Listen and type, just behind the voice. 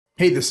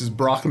Hey, this is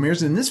Brock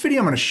Lemires. In this video,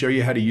 I'm going to show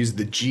you how to use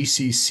the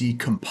GCC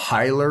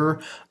compiler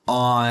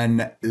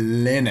on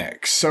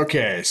Linux.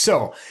 Okay,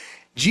 so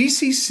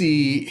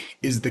GCC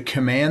is the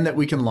command that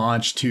we can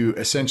launch to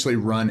essentially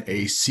run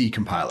a C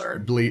compiler.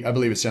 I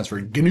believe it stands for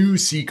GNU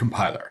C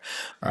compiler.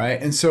 All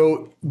right, and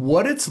so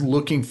what it's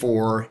looking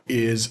for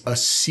is a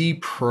C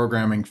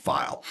programming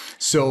file.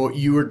 So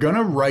you are going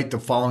to write the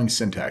following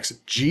syntax: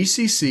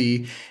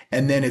 GCC,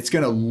 and then it's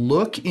going to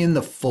look in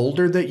the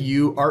folder that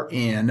you are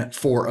in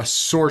for a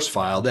source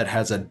file that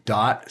has a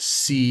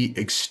 .c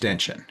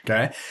extension.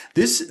 Okay,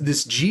 this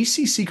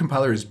GCC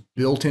compiler is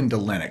built into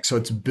Linux, so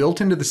it's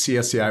built into the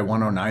CSCI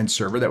 109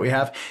 server that we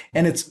have,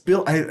 and it's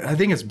built. I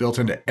think it's built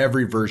into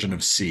every version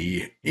of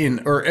C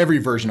or every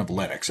version of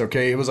Linux.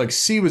 Okay, it was like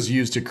C was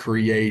used to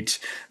create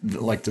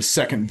like the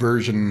second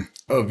version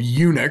of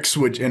Unix,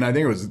 and I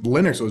think it was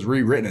Linux was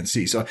rewritten in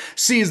C. So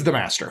C is the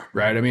master,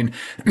 right? I mean,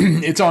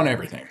 it's on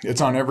everything.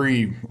 It's on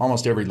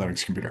almost every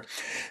Linux computer.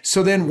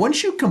 So then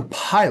once you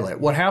compile it,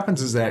 what happens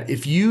is that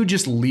if you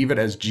just leave it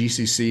as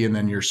GCC and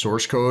then your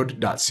source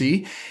code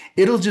 .c,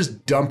 it'll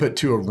just dump it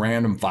to a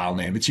random file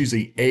name. It's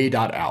usually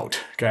a.out,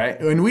 okay?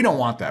 And we don't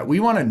want that. We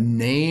want to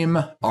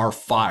name our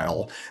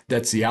file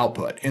that's the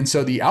output. And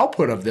so the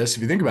output of this,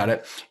 if you think about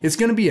it, it's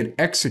going to be an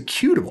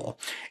executable.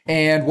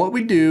 And what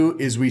we do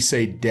is we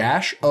say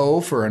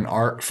 -o for an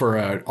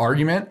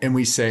argument, and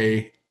we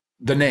say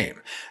the name.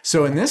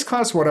 So in this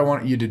class, what I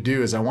want you to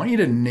do is I want you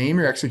to name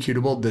your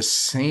executable the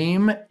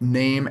same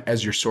name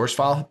as your source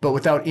file, but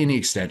without any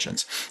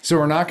extensions. So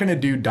we're not going to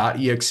do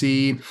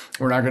 .exe.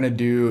 We're not going to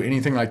do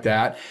anything like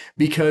that,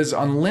 because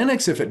on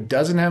Linux, if it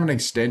doesn't have an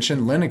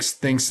extension, Linux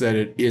thinks that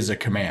it is a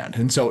command.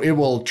 And so it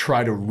will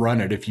try to run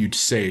it if you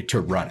say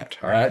to run it.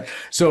 All right.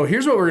 So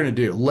here's what we're going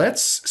to do.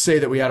 Let's say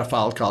that we had a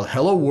file called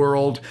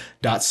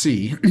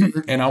hello-world.c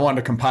and I wanted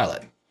to compile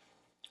it.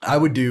 I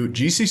would do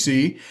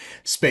GCC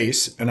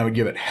space, and I would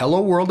give it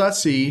hello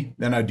world.c,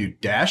 then I'd do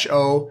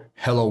 -o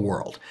hello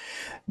world.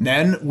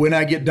 Then when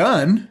I get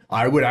done,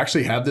 I would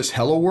actually have this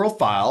hello world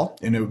file,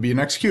 and it would be an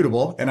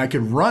executable, and I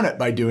could run it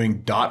by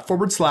doing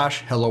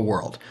 /hello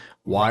world.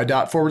 Why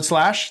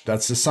 /?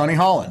 That's the Sonny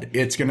Holland.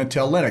 It's going to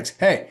tell Linux,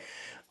 hey,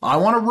 I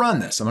want to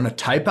run this. I'm going to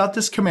type out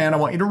this command I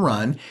want you to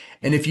run.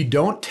 And if you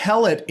don't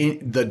tell it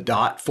in the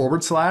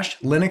 /,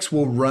 Linux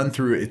will run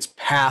through its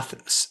path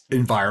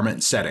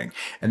environment setting.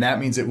 And that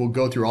means it will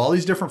go through all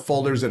these different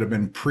folders that have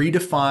been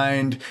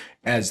predefined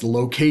as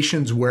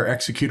locations where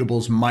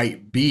executables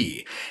might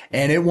be.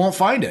 And it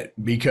won't find it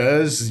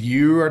because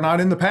you are not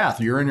in the path.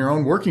 You're in your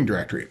own working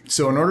directory.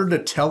 So in order to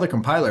tell the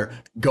compiler,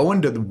 go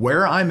into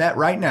where I'm at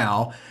right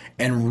now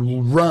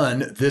and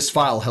run this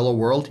file, hello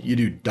world, you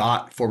do /.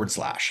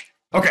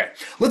 Okay,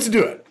 let's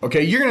do it.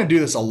 Okay, you're going to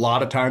do this a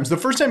lot of times. The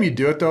first time you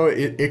do it, though,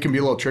 it can be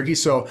a little tricky.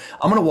 So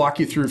I'm going to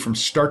walk you through from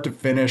start to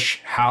finish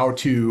how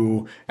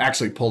to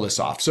actually pull this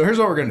off. So here's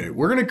what we're going to do.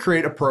 We're going to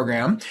create a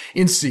program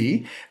in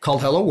C called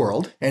Hello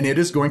World, and it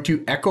is going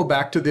to echo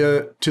back to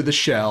the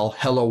shell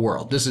Hello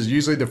World. This is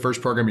usually the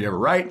first program you ever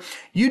write.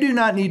 You do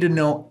not need to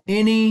know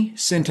any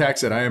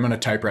syntax that I am going to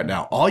type right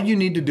now. All you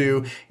need to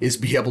do is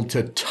be able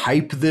to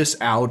type this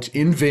out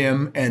in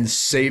Vim and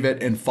save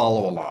it and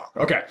follow along.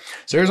 Okay,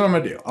 so here's what I'm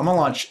going to do. I'm going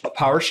to launch a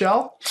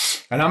PowerShell,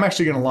 and I'm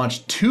actually going to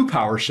launch 2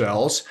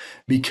 PowerShells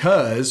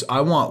because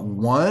I want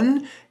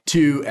one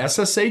to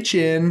SSH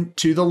in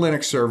to the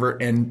Linux server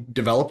and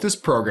develop this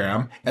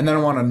program, and then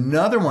I want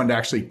another one to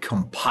actually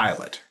compile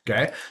it.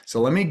 Okay,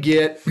 so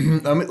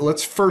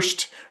let's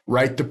first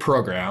write the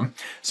program.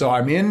 So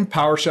I'm in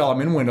PowerShell,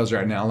 I'm in Windows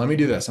right now. Let me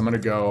do this. I'm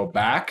going to go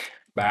back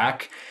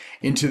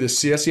into the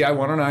CSCI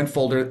 109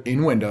 folder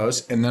in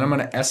Windows, and then I'm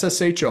going to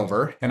SSH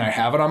over, and I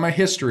have it on my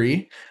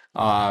history.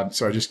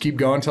 So I just keep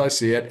going until I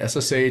see it,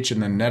 SSH,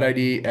 and then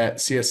netid at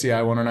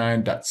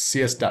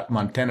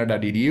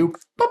csci109.cs.montana.edu.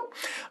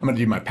 I'm going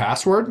to do my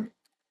password.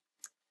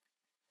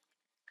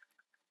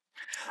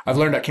 I've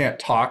learned I can't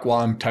talk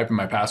while I'm typing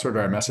my password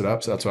or I mess it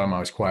up, so that's why I'm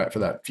always quiet for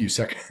that few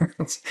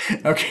seconds.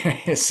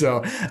 Okay,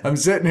 so I'm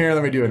sitting here.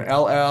 Let me do an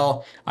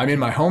LL. I'm in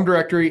my home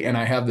directory, and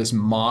I have this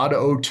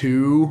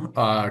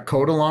mod02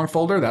 code along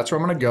folder. That's where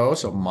I'm going to go.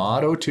 So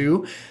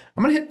mod02.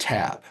 I'm going to hit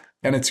tab,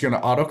 and it's going to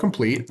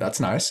autocomplete. That's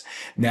nice.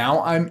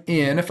 Now I'm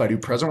in, if I do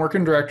present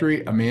working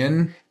directory, I'm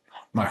in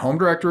my home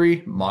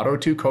directory,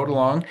 mod02 code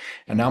along,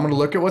 and now I'm going to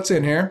look at what's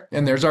in here,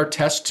 and there's our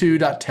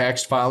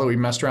test2.txt file that we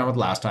messed around with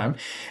last time.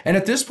 And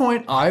at this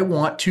point, I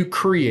want to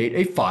create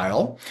a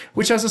file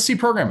which has a C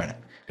program in it.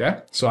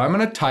 Okay, so I'm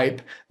going to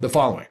type the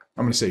following.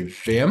 I'm going to say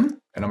vim,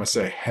 and I'm going to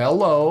say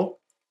hello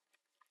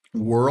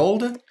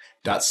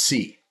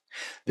world.c.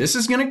 This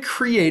is going to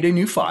create a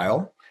new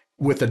file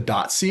with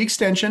a .c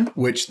extension,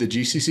 which the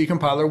GCC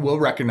compiler will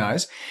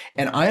recognize,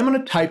 and I am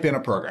going to type in a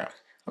program.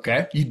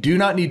 Okay, you do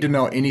not need to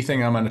know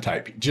anything I'm going to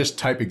type. Just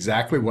type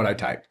exactly what I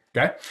type.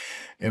 Okay,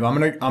 if I'm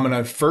going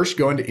to first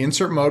go into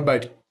insert mode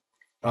by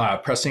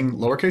pressing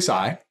lowercase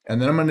I, and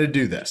then I'm going to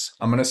do this.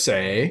 I'm going to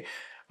say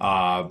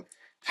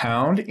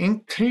pound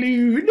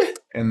include,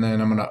 and then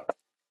I'm going to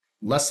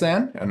less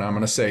than, and I'm going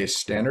to say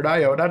standard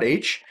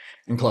io.h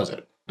and close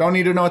it. Don't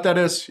need to know what that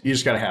is. You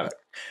just got to have it.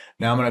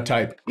 Now I'm going to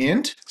type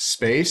int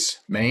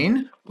space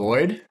main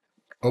void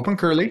open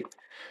curly.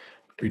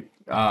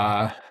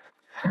 And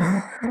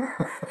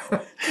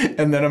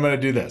then I'm going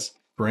to do this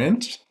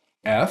print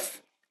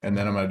f, and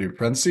then I'm going to do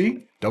parenthesis,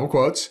 double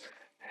quotes,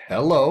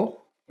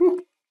 hello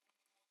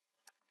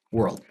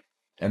world.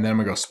 And then I'm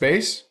going to go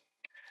space,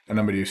 and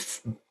I'm going to do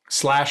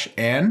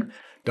 /n,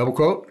 double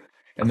quote,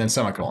 and then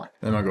semicolon.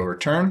 Then I'm going to go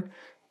return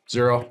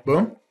 0,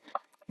 boom. And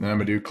then I'm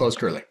going to do close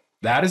curly.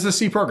 That is a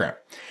C program.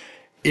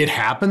 It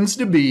happens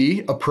to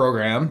be a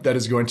program that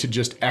is going to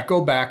just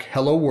echo back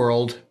hello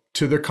world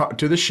to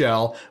the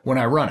shell when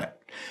I run it.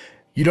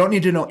 You don't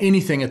need to know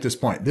anything at this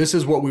point. This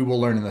is what we will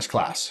learn in this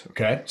class,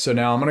 okay? So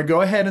now I'm going to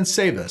go ahead and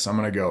save this. I'm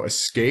going to go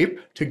escape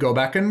to go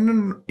back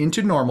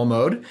into normal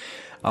mode.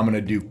 I'm going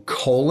to do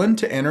colon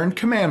to enter in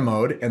command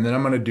mode, and then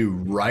I'm going to do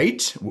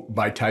write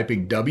by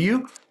typing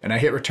W, and I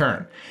hit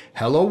return.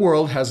 Hello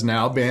world has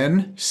now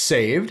been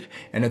saved,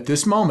 and at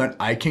this moment,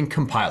 I can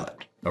compile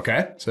it,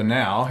 okay? So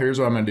now, here's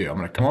what I'm going to do. I'm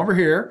going to come over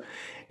here,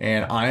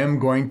 and I am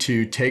going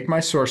to take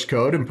my source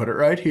code and put it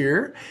right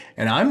here,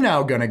 and I'm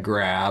now going to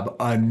grab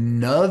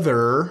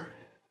another,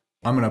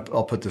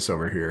 I'll put this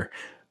over here.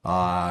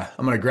 I'm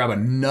going to grab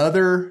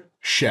another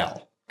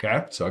shell,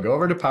 okay? So I'll go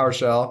over to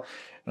PowerShell,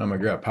 and I'm going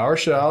to grab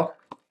PowerShell,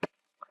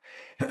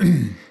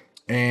 and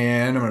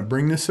I'm going to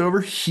bring this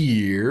over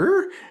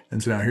here.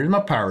 And so now here's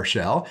my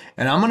PowerShell,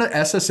 and I'm going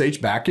to SSH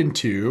back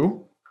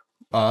into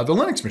the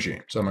Linux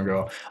machine. So I'm going to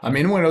go, I'm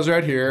in Windows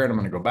right here, and I'm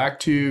going to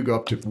go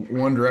up to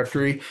one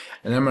directory,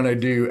 and then I'm going to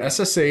do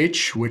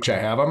SSH, which I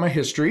have on my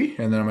history,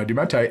 and then I'm going to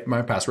do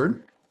my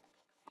password.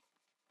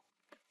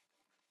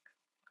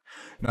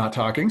 Not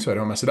talking, so I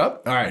don't mess it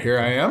up. All right, here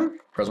I am,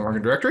 present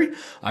working directory.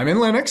 I'm in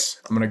Linux.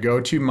 I'm going to go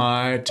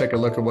to take a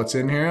look at what's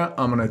in here.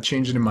 I'm going to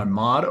change it in my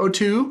mod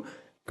 02.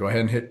 Go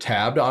ahead and hit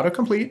tab to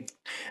autocomplete.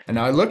 And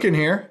now I look in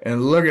here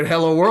and look at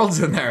hello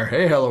world's in there.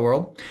 Hey, hello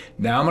world.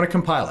 Now I'm going to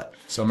compile it.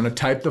 So I'm going to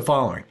type the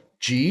following.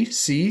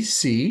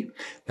 GCC,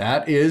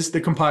 that is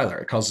the compiler.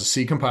 It calls the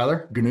C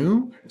compiler,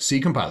 GNU C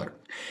compiler.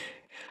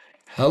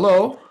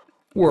 Hello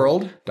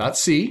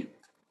world.c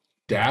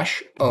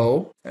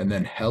 -o, and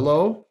then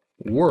hello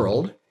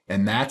world,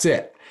 and that's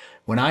it.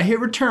 When I hit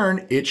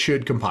return, it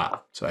should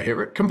compile. So I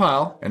hit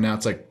compile, and now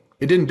it's like,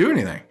 it didn't do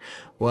anything.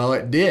 Well,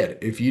 it did.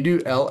 If you do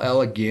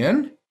LL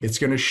again, it's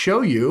going to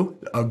show you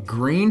a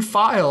green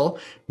file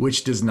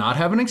which does not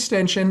have an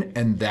extension,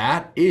 and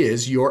that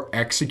is your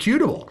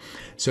executable.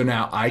 So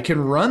now I can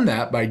run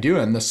that by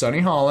doing the Sunny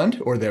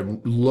Holland, or the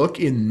look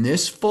in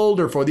this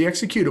folder for the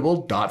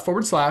executable,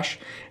 //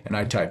 and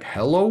I type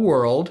hello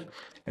world,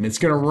 and it's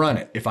going to run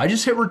it. If I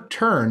just hit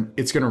return,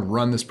 it's going to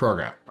run this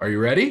program. Are you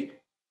ready?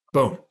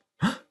 Boom.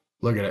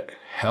 Look at it.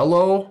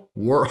 Hello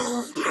world.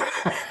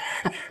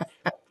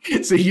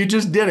 So you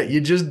just did it.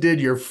 You just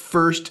did your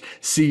first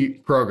C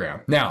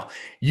program. Now,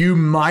 you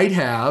might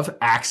have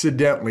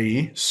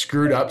accidentally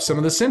screwed up some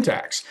of the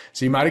syntax.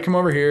 So you might have come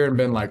over here and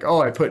been like,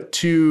 oh, I put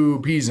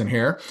 2 P's in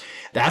here.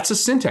 That's a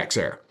syntax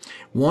error.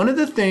 One of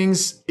the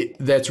things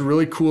that's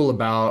really cool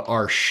about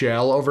our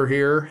shell over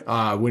here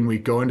when we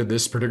go into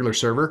this particular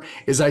server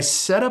is I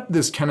set up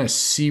this kind of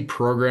C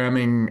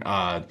programming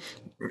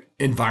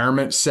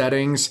environment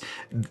settings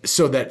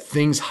so that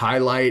things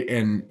highlight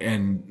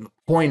and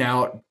point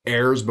out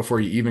errors before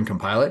you even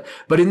compile it.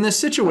 But in this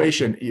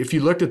situation, if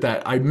you looked at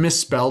that, I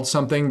misspelled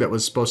something that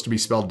was supposed to be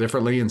spelled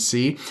differently in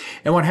C.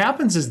 And what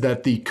happens is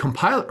that the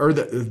compiler, or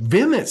the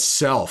Vim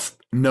itself,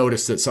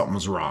 noticed that something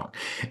was wrong.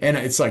 And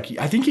it's like,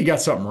 I think you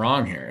got something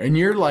wrong here. And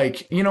you're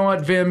like, you know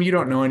what, Vim, you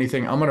don't know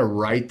anything. I'm going to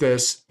write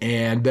this,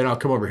 and then I'll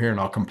come over here and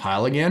I'll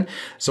compile again.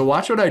 So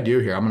watch what I do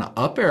here. I'm going to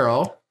up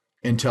arrow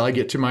until I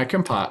get to my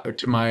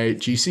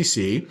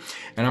GCC,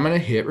 and I'm going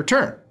to hit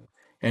return.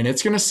 And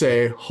it's going to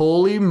say,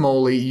 holy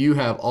moly, you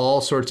have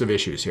all sorts of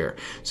issues here.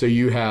 So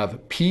you have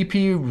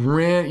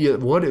pprin,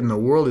 what in the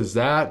world is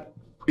that?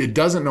 It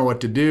doesn't know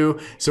what to do.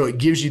 So it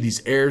gives you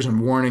these errors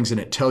and warnings, and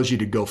it tells you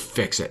to go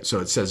fix it. So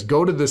it says,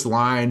 go to this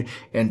line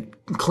and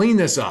clean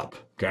this up.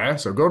 Okay,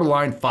 so go to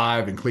line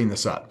 5 and clean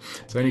this up.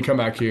 So then you come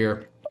back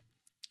here,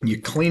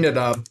 you clean it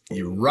up,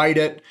 you write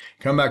it,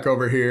 come back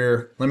over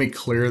here. Let me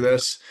clear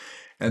this.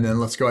 And then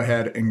let's go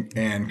ahead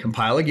and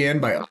compile again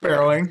by up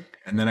arrowing.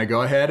 And then I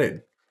go ahead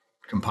and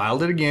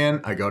compiled it again.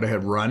 I go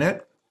ahead, run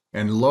it,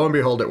 and lo and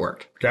behold, it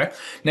worked. Okay.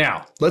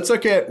 Now let's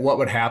look at what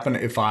would happen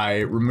if I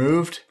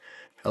removed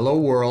hello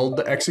world,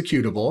 the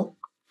executable,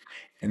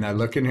 and I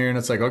look in here and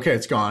it's like, okay,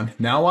 it's gone.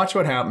 Now watch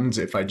what happens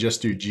if I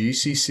just do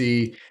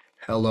gcc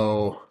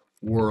hello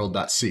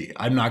world.c.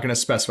 I'm not going to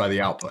specify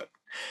the output.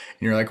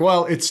 And you're like,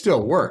 well, it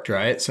still worked,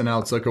 right? So now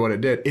let's look at what it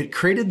did. It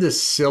created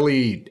this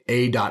silly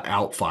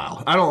a.out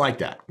file. I don't like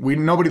that.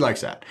 Nobody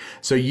likes that.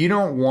 So you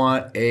don't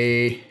want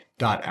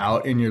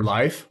a.out in your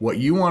life. What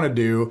you want to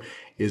do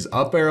is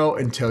up arrow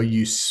until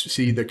you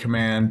see the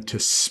command to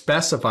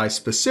specify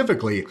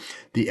specifically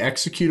the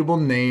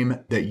executable name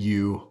that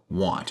you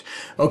want.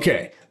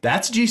 Okay,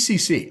 that's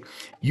GCC.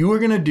 You are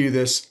going to do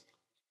this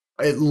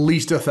at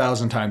least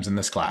 1,000 times in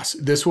this class.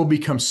 This will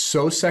become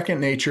so second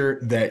nature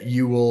that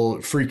you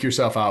will freak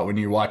yourself out when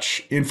you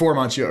watch in 4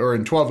 months or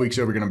in 12 weeks.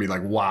 You're going to be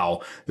like,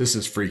 wow, this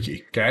is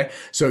freaky. Okay.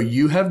 So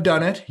you have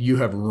done it. You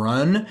have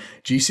run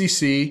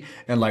GCC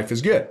and life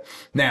is good.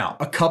 Now,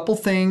 a couple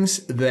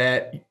things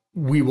that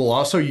we will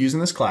also use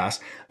in this class.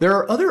 There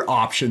are other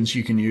options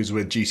you can use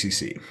with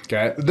GCC.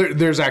 Okay.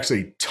 There's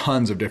actually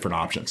tons of different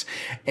options.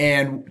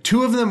 And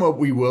two of them, what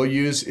we will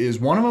use is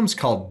one of them is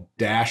called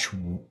dash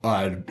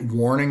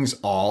warnings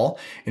all,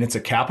 and it's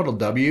a capital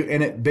W.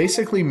 And it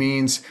basically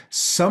means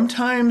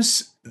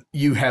sometimes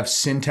you have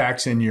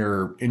syntax in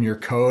your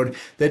code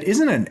that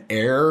isn't an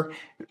error.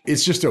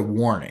 It's just a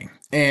warning.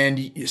 And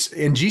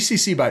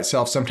GCC by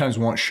itself sometimes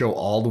won't show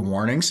all the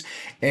warnings.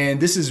 And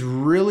this is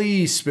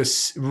really,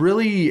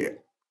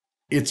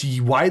 it's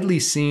widely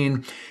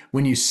seen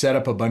when you set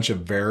up a bunch of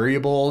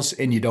variables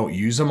and you don't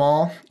use them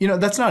all. You know,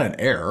 that's not an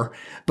error,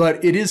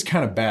 but it is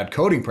kind of bad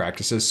coding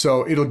practices.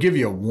 So it'll give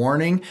you a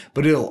warning,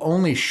 but it'll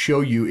only show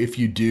you if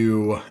you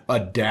do a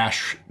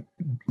dash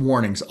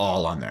warnings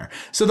all on there.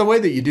 So the way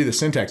that you do the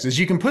syntax is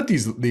you can put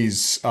these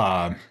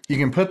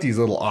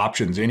little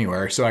options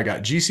anywhere. So I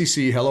got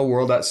GCC hello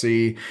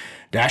world.c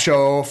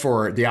 -o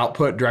for the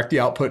output, direct the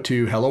output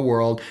to hello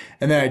world,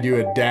 and then I do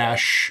a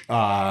dash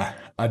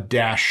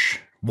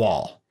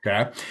wall.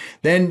 Okay.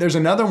 Then there's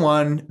another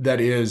one that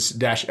is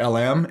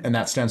 -lm, and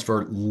that stands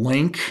for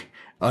link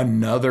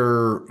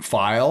another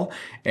file.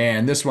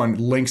 And this one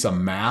links a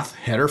math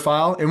header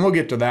file. And we'll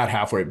get to that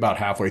about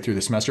halfway through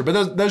the semester.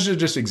 But those are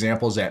just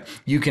examples that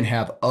you can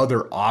have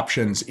other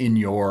options in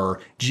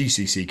your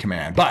GCC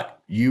command.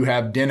 But you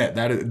have done it.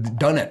 That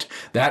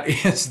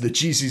is the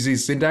GCC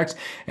syntax.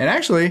 And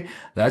actually,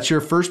 that's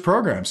your first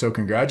program. So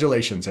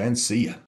congratulations and see ya.